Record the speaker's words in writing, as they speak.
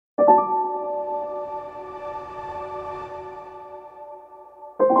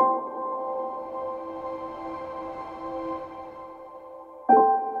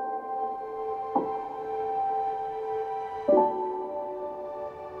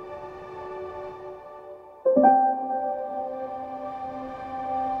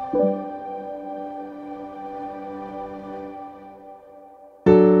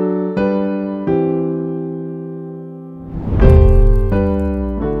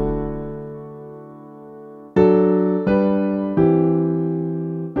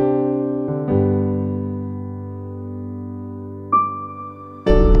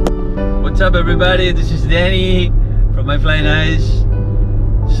What's up everybody, this is Danny from My Flying Eyes.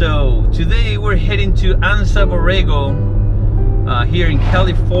 So today we're heading to Anza Borrego here in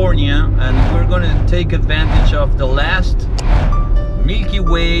California, and we're gonna take advantage of the last Milky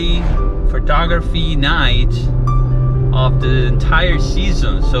Way photography night of the entire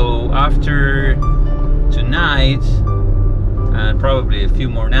season. So after tonight and probably a few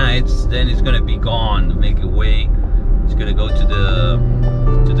more nights, then it's gonna be gone. The Milky Way is gonna go to the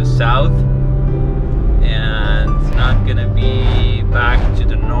south, and it's not gonna be back to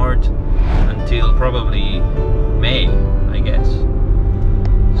the north until probably May, I guess.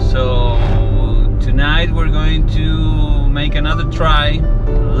 So tonight we're going to make another try.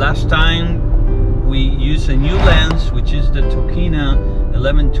 Last time we used a new lens, which is the Tokina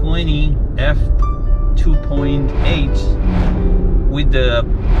 1120 f2.8 with the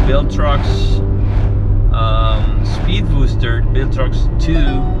Viltrox speed booster, Viltrox 2,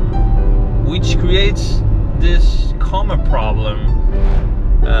 which creates this coma problem.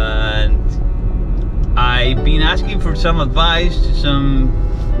 And I've been asking for some advice to some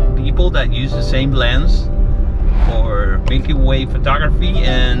people that use the same lens for Milky Way photography,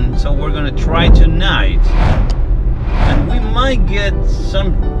 and so we're gonna try tonight, and we might get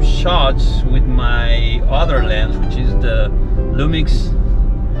some shots with my other lens, which is the Lumix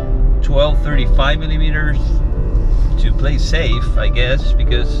 12-35mm, to play safe, I guess,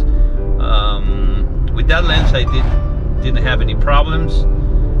 because with that lens I didn't have any problems,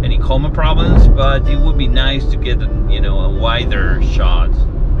 any coma problems, but it would be nice to get a wider shot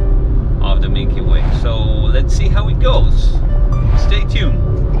of the Milky Way. So let's see how it goes. Stay tuned.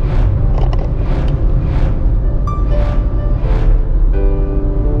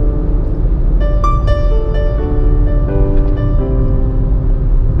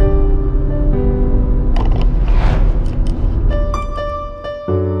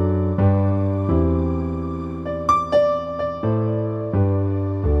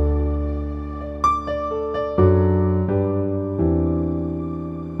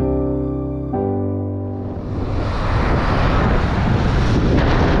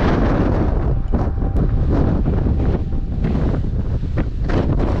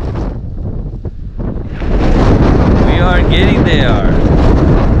 Getting there.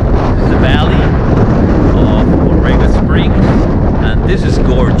 This is the valley of Borrego Springs, and this is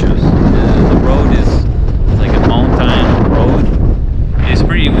gorgeous. The road is like a mountain road. It's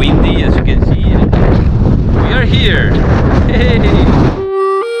pretty windy, as you can see. We are here. Hey!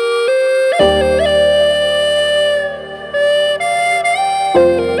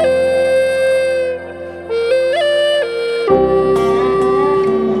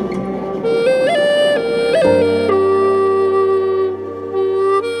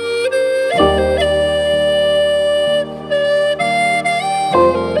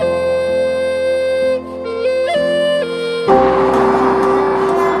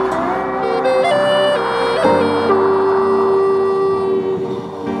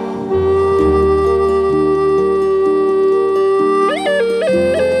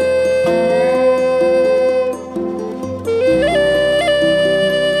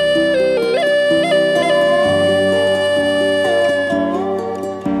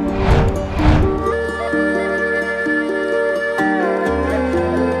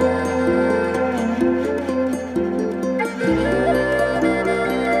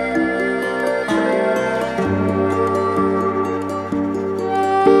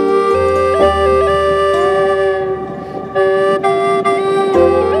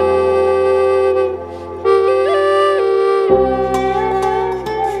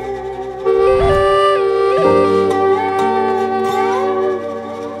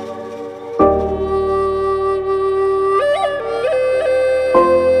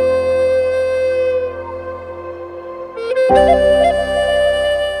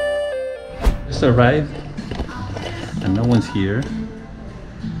 Just arrived and no one's here,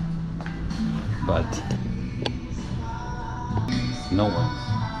 but no one's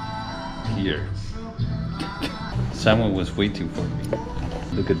here. Someone was waiting for me.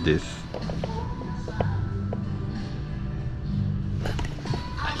 Look at this.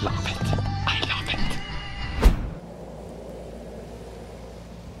 I love it. I love it.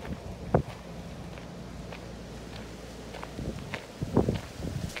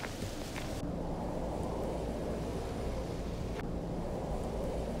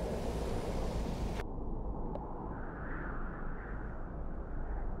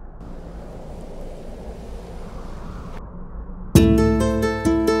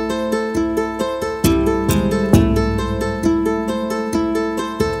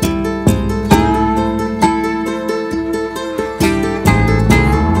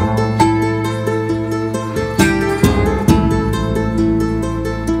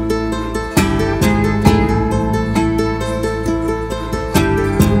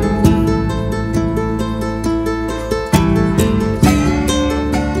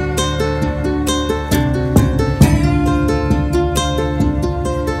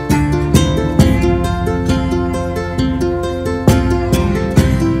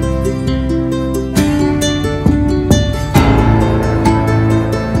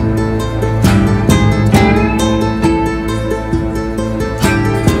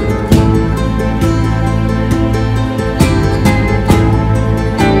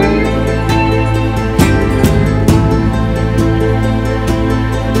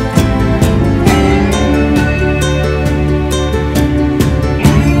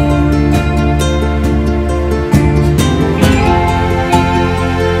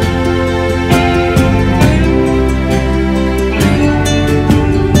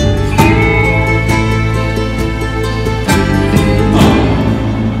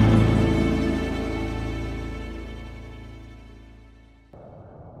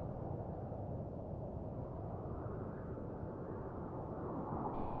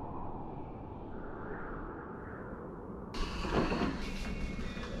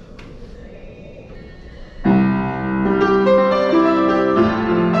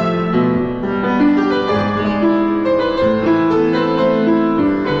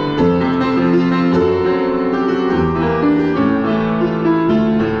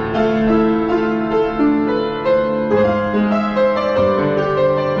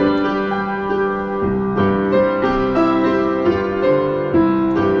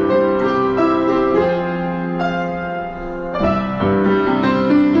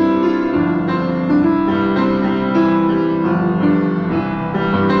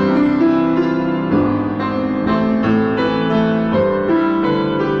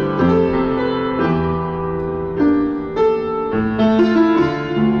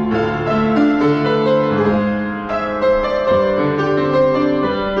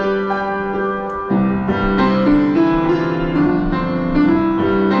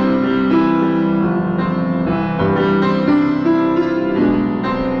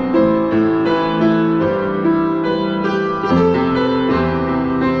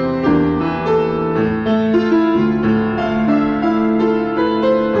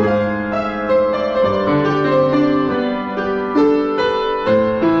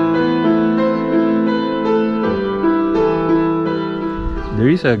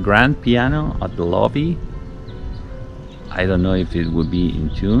 is a grand piano at the lobby. I don't know if it would be in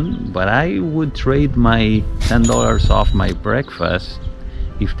tune, but I would trade my $10 off my breakfast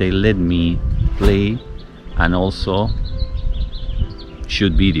if they let me play and also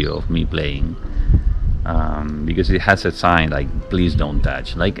shoot video of me playing, because it has a sign like please don't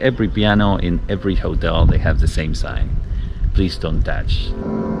touch. Like every piano in every hotel, they have the same sign, please don't touch.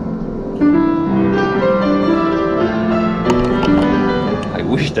 I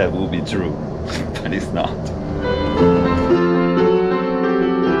wish that would be true, but it's not.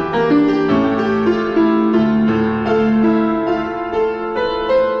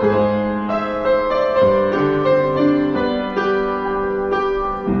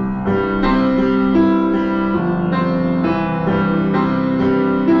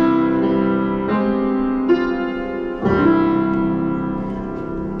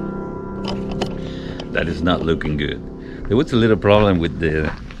 That is not looking good. There was a little problem with the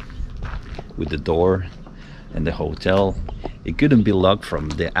door and the hotel. It couldn't be locked from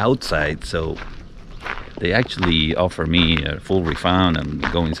the outside, so they actually offered me a full refund and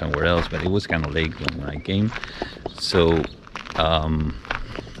going somewhere else, but it was kind of late when I came. So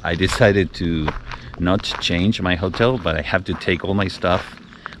I decided to not change my hotel, but I have to take all my stuff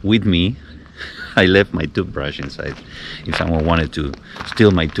with me. I left my toothbrush inside. If someone wanted to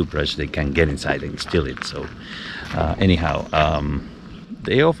steal my toothbrush, they can get inside and steal it. So anyhow,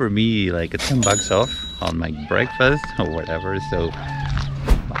 they offered me like a $10 off on my breakfast or whatever. So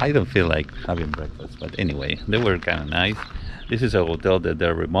I don't feel like having breakfast, but anyway, they were kind of nice. This is a hotel that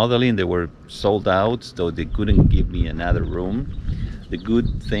they're remodeling. They were sold out, so they couldn't give me another room. The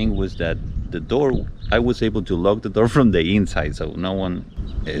good thing was that the door, I was able to lock the door from the inside, so no one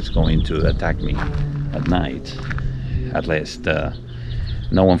is going to attack me at night. At least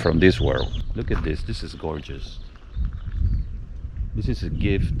no one from this world. Look at this. This is gorgeous. This is a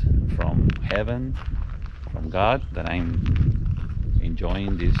gift from heaven, from God, that I'm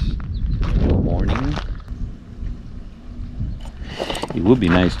enjoying this morning. It would be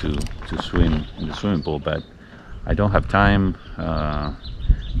nice to swim in the swimming pool, but I don't have time.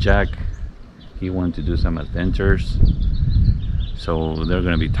 Jack, he wanted to do some adventures, so they're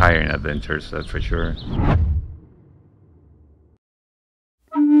gonna be tiring adventures, that's for sure.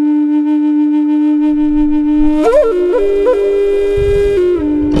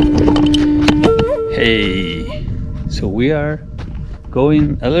 Hey, so we are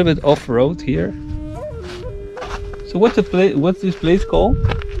going a little bit off-road here. So what's this place called?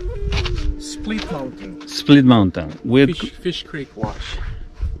 Split Mountain. Split Mountain with Fish Creek Wash.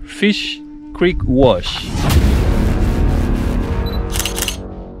 Fish Creek Wash.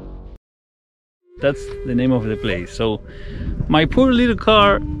 That's the name of the place. So my poor little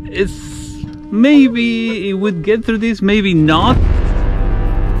car is, maybe it would get through this, maybe not.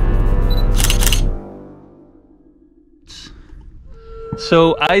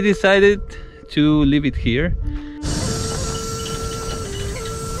 So I decided to leave it here.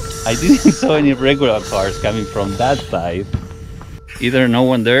 I didn't saw any regular cars coming from that side. Either no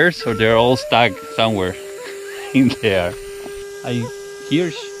one there, or they're all stuck somewhere in there. I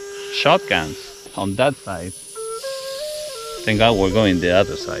hear shotguns on that side. Thank God we're going the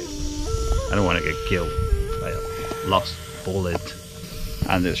other side. I don't want to get killed by a lost bullet.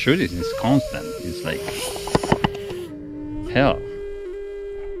 And the shooting is constant. It's like hell.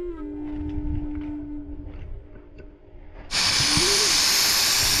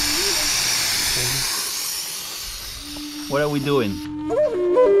 What are we doing?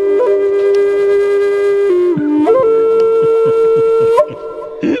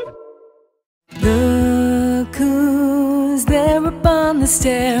 Look who's there upon the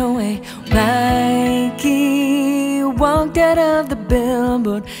stairway. Mikey walked out of the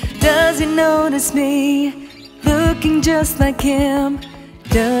billboard. Does he notice me? Looking just like him.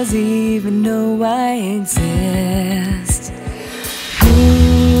 Does he even know I exist?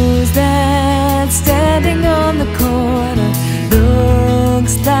 Who's that standing on the corner?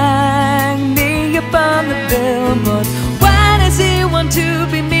 Looks like me upon the billboard. Why does he want to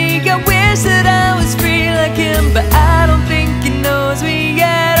be me? I wish that I was free like him, but I don't think he knows me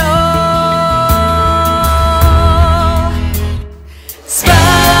at all.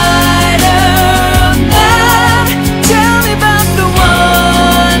 Spider-Man, tell me about the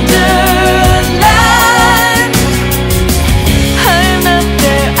wonderland.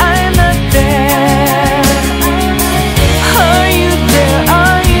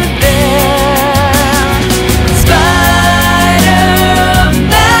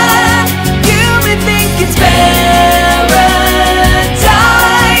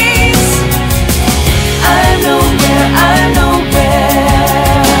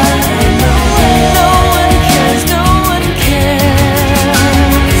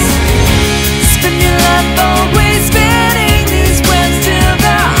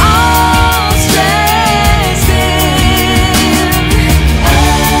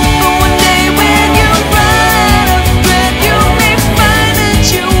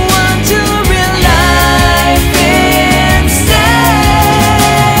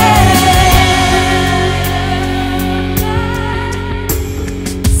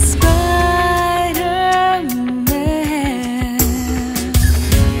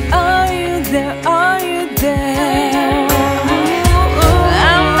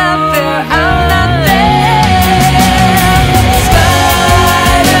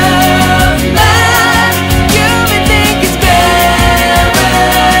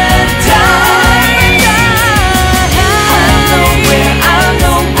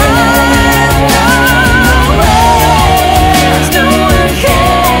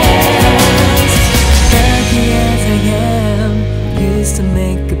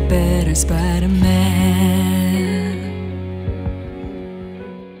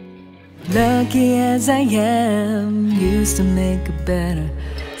 Lucky as I am, used to make a better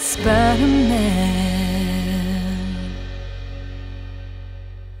Spider-Man.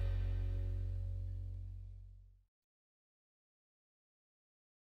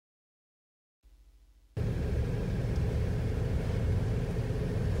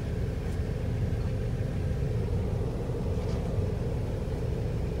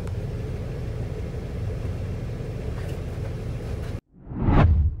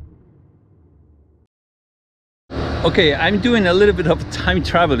 Okay, I'm doing a little bit of time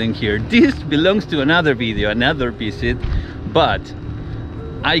traveling here. This belongs to another video, another visit, but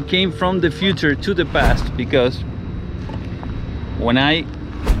I came from the future to the past because when I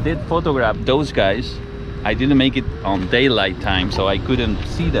did photograph those guys, I didn't make it on daylight time, so I couldn't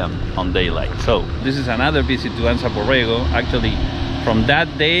see them on daylight. So this is another visit to Anza Borrego. Actually, from that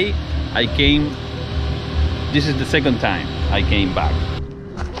day I came, this is the second time I came back.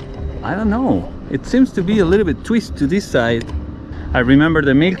 I don't know, it seems to be a little bit twist to this side. I remember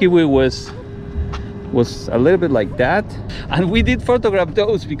the Milky Way was a little bit like that, and we did photograph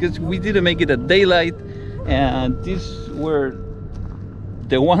those because we didn't make it at daylight, and these were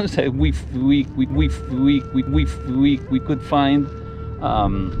the ones that we could find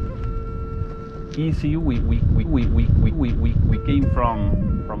easy. We came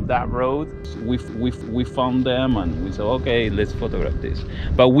from that road. We found them and we said, okay, let's photograph this.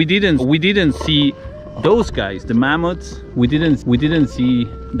 But we didn't see those guys, the mammoths. We didn't see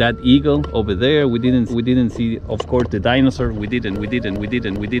that eagle over there. We didn't see, of course, the dinosaur. We didn't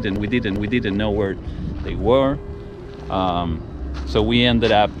know where they were. So we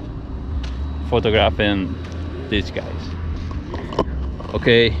ended up photographing these guys.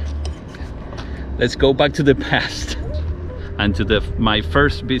 Okay, let's go back to the past and to my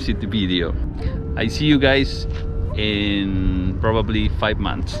first visit video. I see you guys in probably 5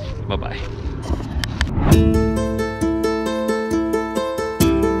 months. Bye bye.